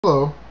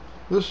Hello,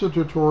 this is a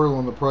tutorial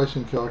on the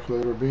pricing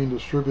calculator being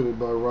distributed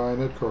by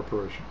Ryonet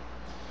Corporation.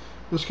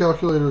 This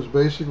calculator is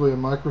basically a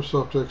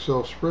Microsoft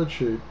Excel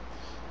spreadsheet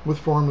with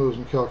formulas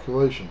and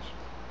calculations.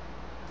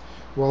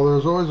 While there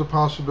is always a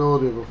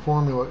possibility of a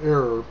formula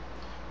error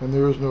and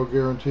there is no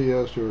guarantee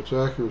as to its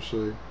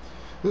accuracy,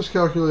 this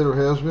calculator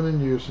has been in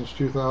use since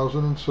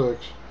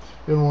 2006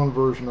 in one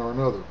version or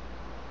another.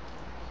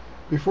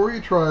 Before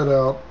you try it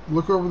out,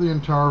 look over the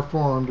entire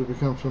form to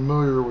become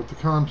familiar with the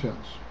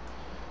contents.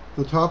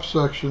 The top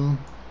section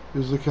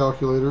is the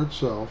calculator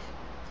itself,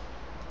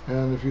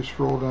 and if you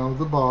scroll down to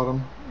the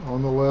bottom,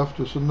 on the left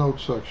is a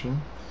notes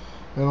section,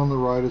 and on the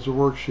right is a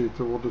worksheet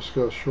that we'll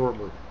discuss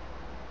shortly.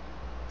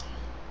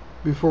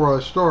 Before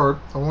I start,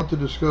 I want to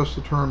discuss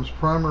the terms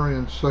primary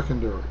and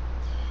secondary.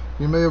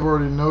 You may have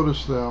already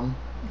noticed them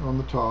on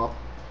the top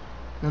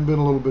and been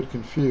a little bit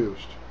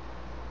confused.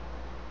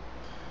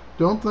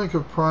 Don't think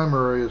of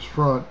primary as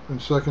front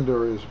and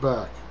secondary as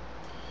back.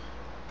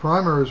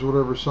 Primary is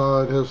whatever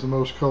side has the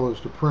most colors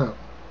to print.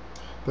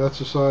 That's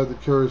the side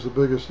that carries the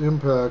biggest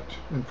impact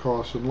in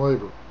cost and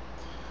labor.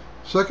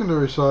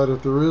 Secondary side,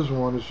 if there is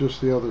one, is just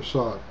the other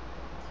side.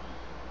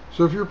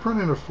 So if you're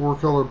printing a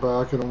 4-color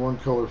back and a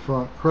 1-color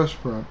front crest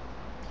print,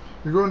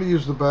 you're going to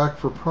use the back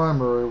for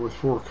primary with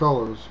 4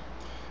 colors,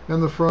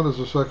 and the front is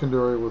a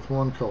secondary with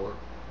 1 color.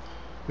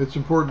 It's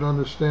important to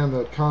understand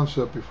that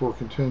concept before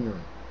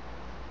continuing.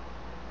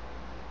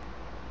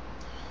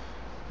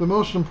 The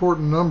most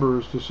important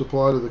numbers to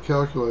supply to the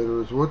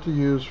calculator is what to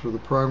use for the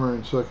primary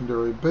and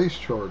secondary base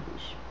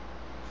charges.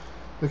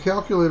 The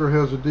calculator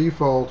has a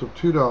default of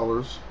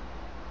 $2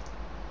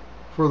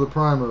 for the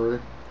primary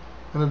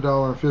and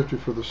 $1.50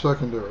 for the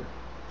secondary.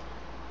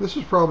 This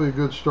is probably a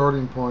good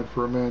starting point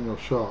for a manual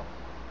shop.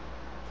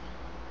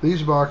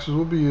 These boxes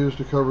will be used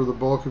to cover the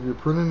bulk of your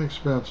printing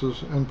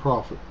expenses and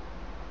profit.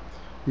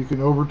 You can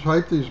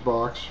overtype these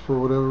boxes for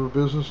whatever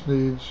business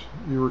needs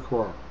you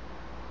require.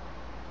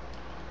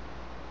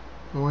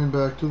 Going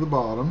back to the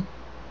bottom,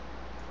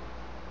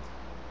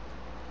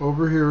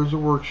 over here is a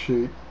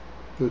worksheet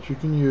that you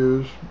can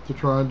use to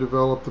try and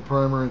develop the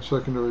primary and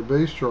secondary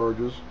base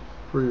charges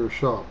for your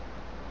shop.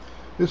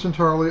 It's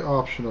entirely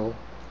optional,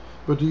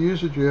 but to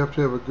use it you have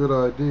to have a good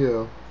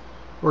idea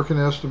or can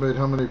estimate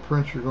how many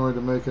prints you're going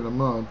to make in a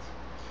month,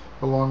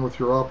 along with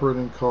your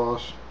operating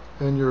costs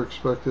and your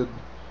expected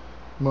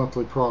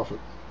monthly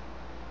profit.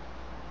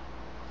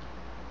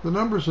 The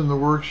numbers in the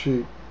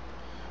worksheet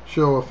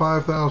show a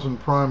 5,000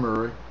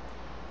 primary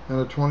and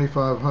a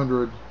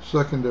 2,500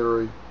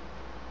 secondary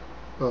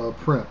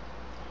print.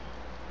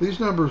 These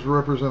numbers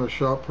represent a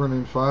shop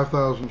printing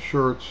 5,000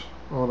 shirts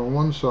on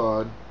one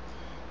side,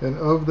 and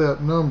of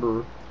that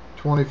number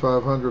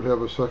 2,500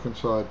 have a second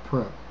side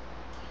print.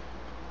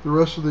 The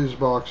rest of these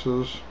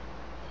boxes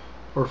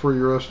are for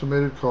your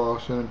estimated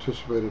costs and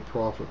anticipated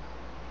profit.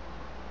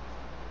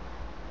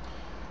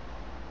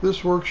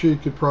 This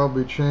worksheet could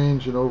probably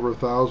change in over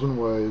 1,000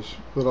 ways,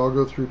 but I'll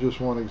go through just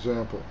one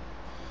example.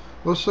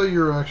 Let's say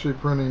you're actually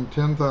printing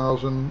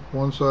 10,000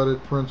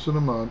 one-sided prints in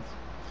a month,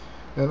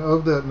 and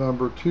of that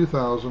number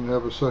 2,000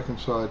 have a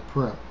second side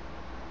print.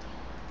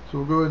 So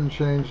we'll go ahead and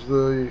change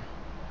the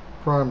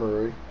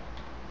primary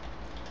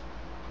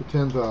to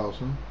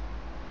 10,000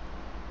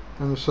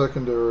 and the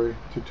secondary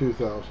to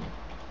 2,000.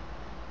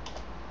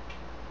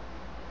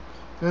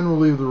 And we'll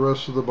leave the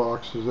rest of the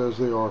boxes as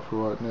they are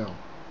for right now.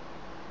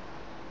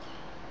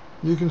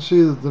 You can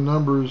see that the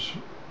numbers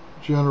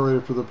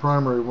generated for the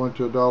primary went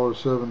to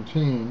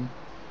 $1.17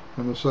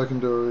 and the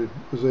secondary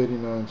is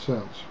 89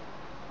 cents.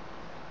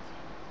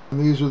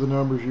 And these are the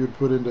numbers you'd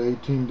put into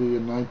 18D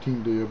and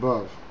 19D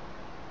above.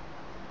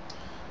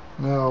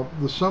 Now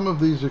the sum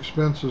of these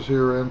expenses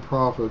here and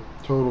profit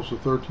totals to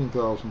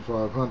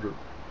 $13,500.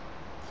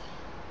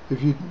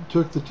 If you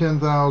took the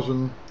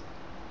 10,000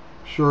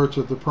 shirts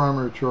at the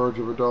primary charge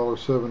of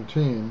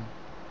 $1.17,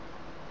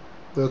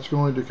 that's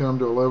going to come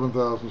to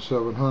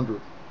 $11,700,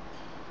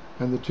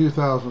 and the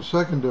 2,000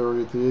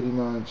 secondary at the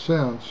 89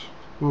 cents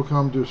will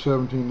come to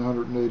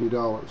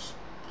 $1,780.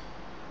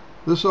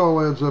 This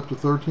all adds up to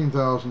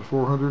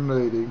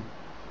 $13,480,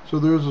 so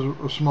there's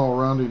a small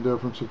rounding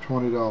difference of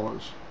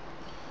 $20.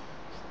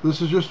 This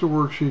is just a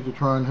worksheet to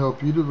try and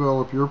help you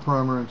develop your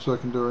primary and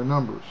secondary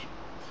numbers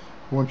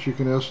once you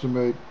can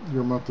estimate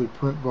your monthly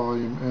print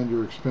volume and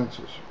your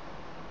expenses.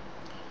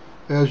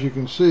 As you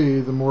can see,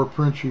 the more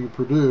prints you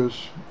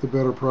produce, the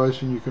better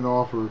pricing you can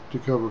offer to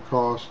cover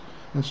costs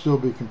and still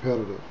be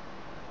competitive.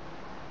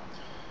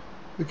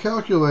 The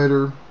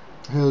calculator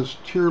has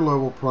tier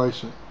level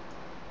pricing,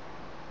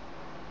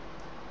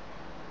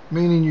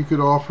 meaning you could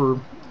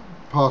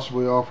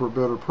possibly offer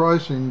better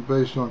pricing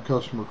based on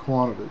customer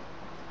quantity.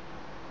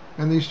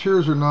 And these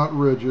tiers are not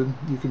rigid.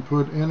 You can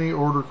put any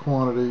order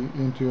quantity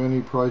into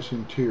any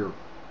pricing tier.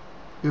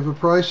 If a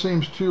price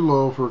seems too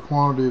low for a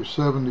quantity of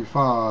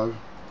 75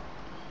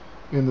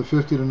 in the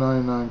 50 to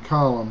 99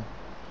 column,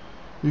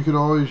 you could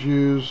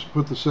always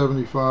put the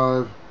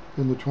 75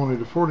 in the 20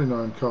 to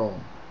 49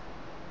 column.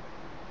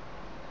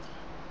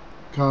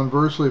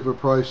 Conversely, if a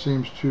price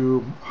seems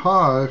too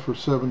high for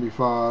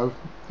 75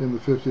 in the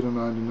 50 to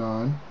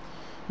 99,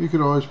 you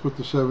could always put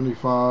the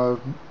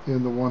 75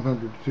 in the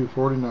 100 to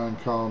 249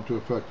 column to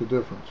affect the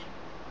difference.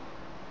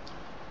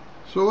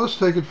 So let's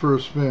take it for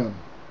a spin.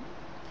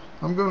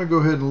 I'm going to go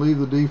ahead and leave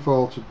the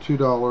defaults at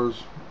 $2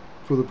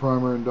 for the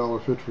primary and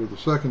 $1.50 for the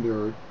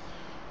secondary.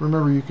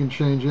 Remember, you can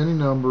change any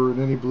number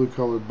in any blue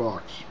colored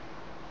box.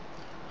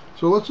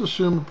 So let's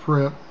assume a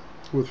print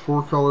with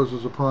 4 colors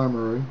as a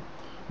primary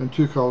and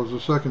 2 colors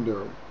as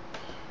secondary.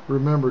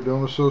 Remember,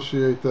 don't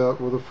associate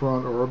that with a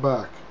front or a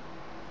back.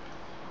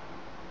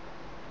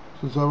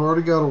 Since I've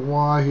already got a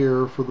Y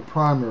here for the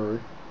primary,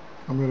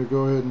 I'm going to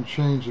go ahead and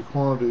change the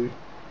quantity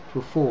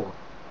for 4.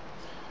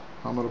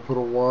 I'm going to put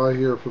a Y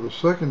here for the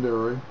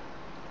secondary,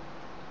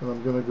 and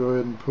I'm going to go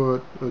ahead and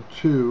put a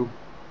 2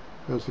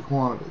 as the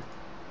quantity.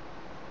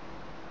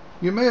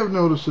 You may have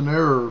noticed an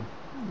error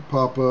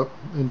pop up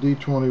in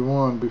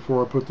D21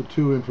 before I put the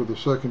 2 in for the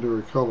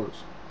secondary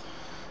colors.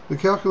 The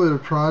calculator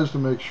tries to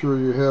make sure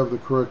you have the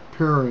correct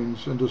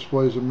pairings and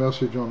displays a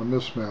message on a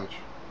mismatch.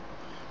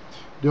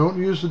 Don't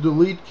use the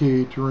delete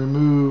key to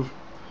remove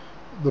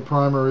the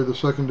primary, the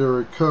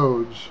secondary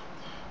codes,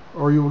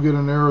 or you will get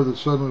an error that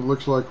suddenly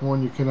looks like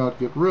one you cannot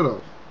get rid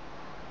of.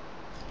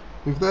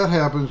 If that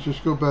happens,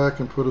 just go back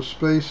and put a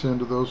space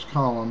into those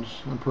columns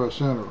and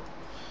press enter.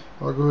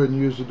 I'll go ahead and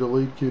use the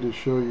delete key to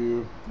show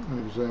you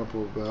an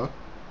example of that.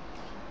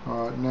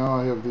 Alright, now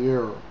I have the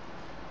error.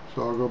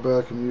 So I'll go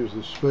back and use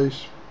the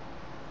space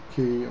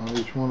key on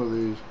each one of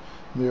these,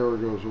 and the error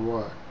goes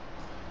away.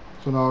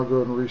 So now I'll go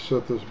ahead and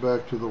reset this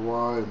back to the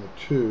Y and the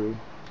 2,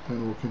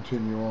 and we'll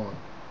continue on.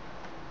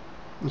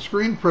 The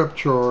screen prep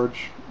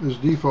charge is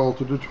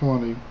defaulted to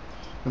 20,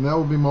 and that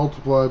will be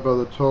multiplied by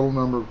the total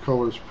number of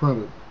colors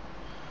printed.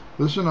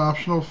 This is an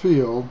optional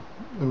field,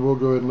 and we'll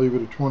go ahead and leave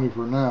it at 20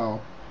 for now,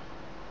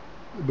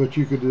 but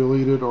you could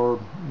delete it or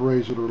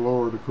raise it or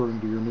lower it according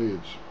to your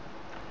needs.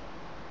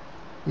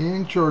 The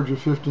ink charge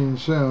of 15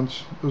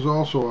 cents is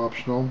also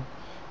optional,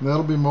 and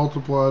that'll be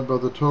multiplied by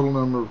the total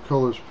number of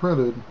colors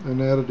printed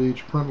and added to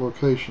each print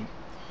location.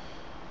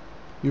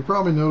 You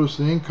probably noticed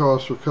the ink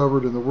costs are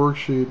covered in the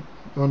worksheet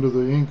under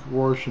the ink,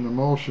 wash, and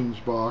emulsions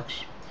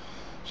box.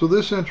 So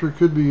this entry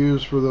could be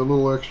used for the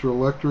little extra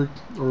electric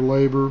or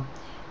labor,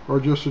 or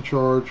just a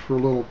charge for a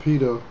little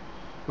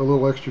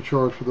extra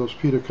charge for those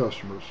PETA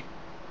customers.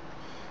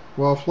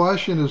 While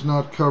flashing is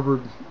not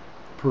covered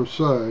per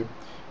se,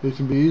 it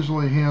can be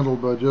easily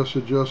handled by just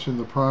adjusting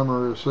the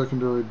primary or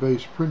secondary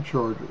base print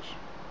charges.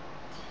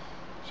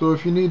 So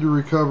if you need to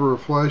recover a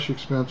flash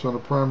expense on a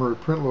primary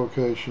print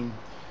location,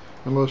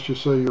 and let's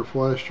just say your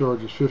flash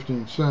charge is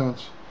 15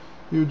 cents,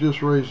 you would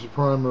just raise the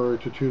primary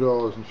to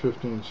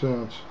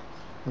 $2.15,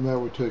 and that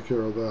would take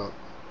care of that.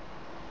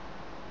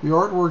 The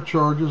artwork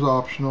charge is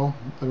optional,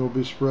 and it will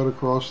be spread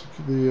across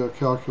the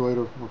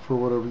calculator for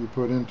whatever you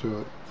put into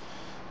it.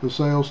 The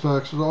sales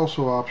tax is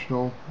also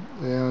optional,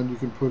 and you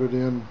can put it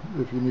in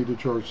if you need to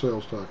charge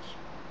sales tax.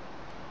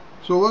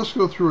 So let's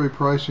go through a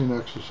pricing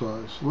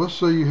exercise. Let's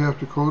say you have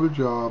to quote a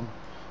job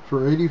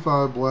for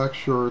 85 black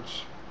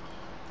shirts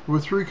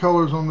with 3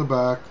 colors on the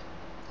back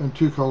and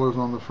 2 colors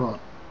on the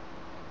front.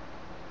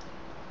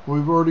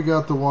 We've already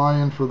got the Y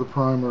in for the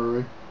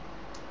primary,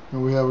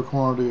 and we have a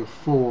quantity of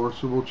 4,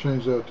 so we'll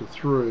change that to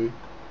 3.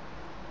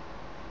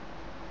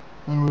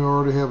 And we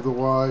already have the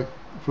Y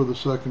for the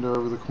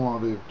secondary with a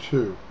quantity of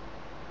 2.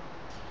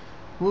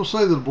 We'll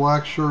say that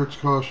black shirts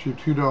cost you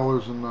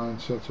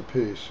 $2.09 a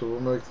piece, so we'll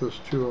make this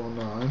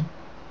 $2.09.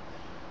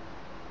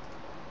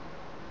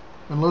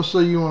 And let's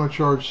say you want to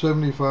charge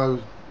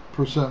 75%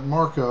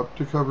 markup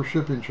to cover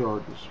shipping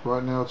charges.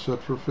 Right now it's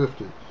set for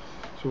 50,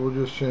 so we'll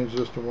just change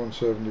this to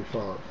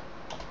 $175.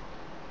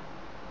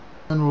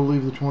 And we'll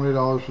leave the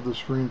 $20 for the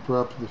screen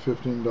prep and the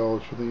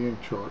 $15 for the ink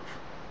charge.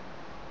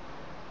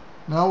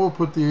 Now we'll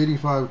put the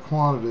 85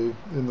 quantity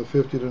in the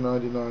 50 to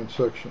 99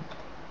 section.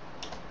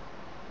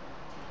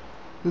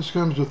 This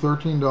comes to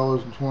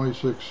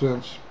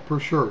 $13.26 per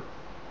shirt.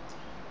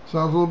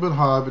 Sounds a little bit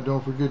high, but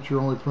don't forget you're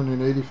only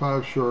printing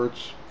 85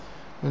 shirts,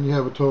 and you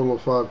have a total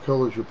of 5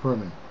 colors you're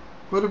printing.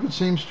 But if it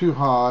seems too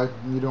high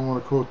and you don't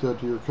want to quote that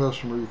to your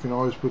customer, you can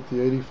always put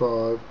the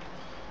 85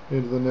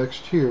 into the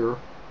next tier,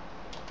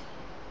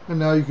 and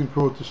now you can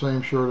quote the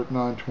same shirt at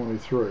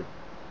 $9.23.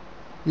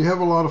 You have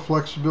a lot of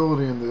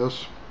flexibility in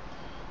this,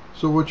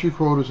 so what you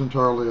quote is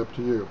entirely up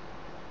to you.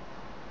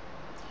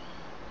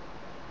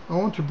 I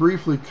want to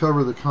briefly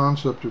cover the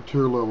concept of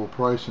tier level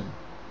pricing.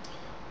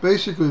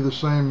 Basically the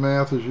same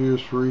math is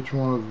used for each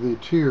one of the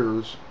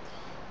tiers,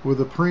 with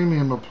a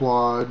premium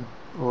applied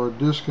or a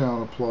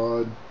discount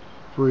applied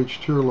for each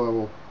tier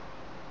level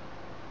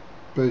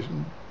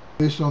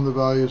based on the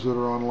values that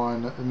are on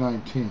line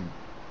 19.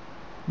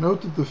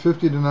 Note that the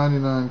 50 to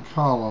 99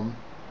 column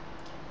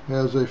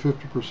has a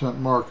 50%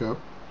 markup,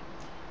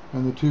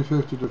 and the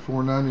 250 to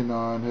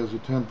 499 has a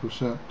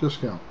 10%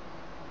 discount.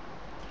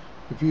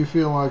 If you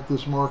feel like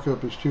this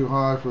markup is too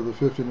high for the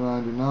 50 to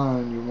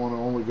 99, you want to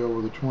only go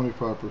with a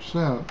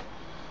 25%,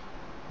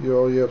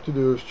 all you have to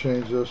do is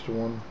change this to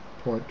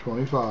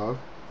 1.25,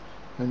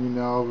 and you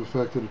now have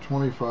affected a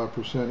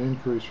 25%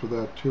 increase for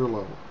that tier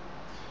level.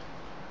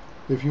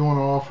 If you want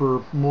to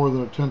offer more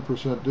than a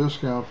 10%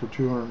 discount for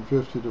 $250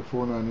 to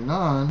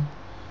 $499,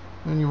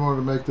 and you wanted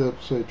to make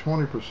that say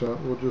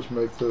 20%, we'll just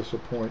make this a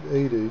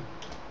 0.80,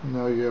 and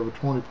now you have a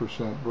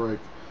 20% break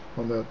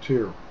on that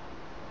tier.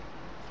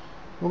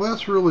 Well,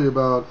 that's really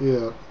about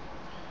it.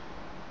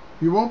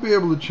 You won't be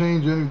able to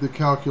change any of the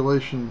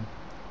calculation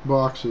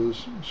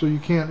boxes, so you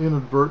can't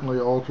inadvertently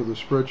alter the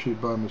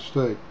spreadsheet by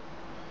mistake.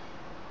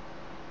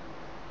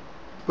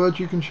 But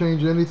you can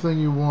change anything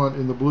you want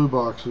in the blue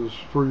boxes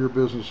for your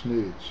business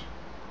needs.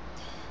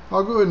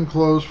 I'll go ahead and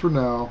close for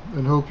now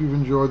and hope you've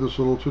enjoyed this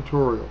little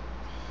tutorial.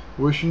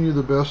 Wishing you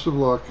the best of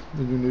luck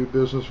in your new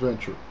business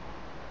venture.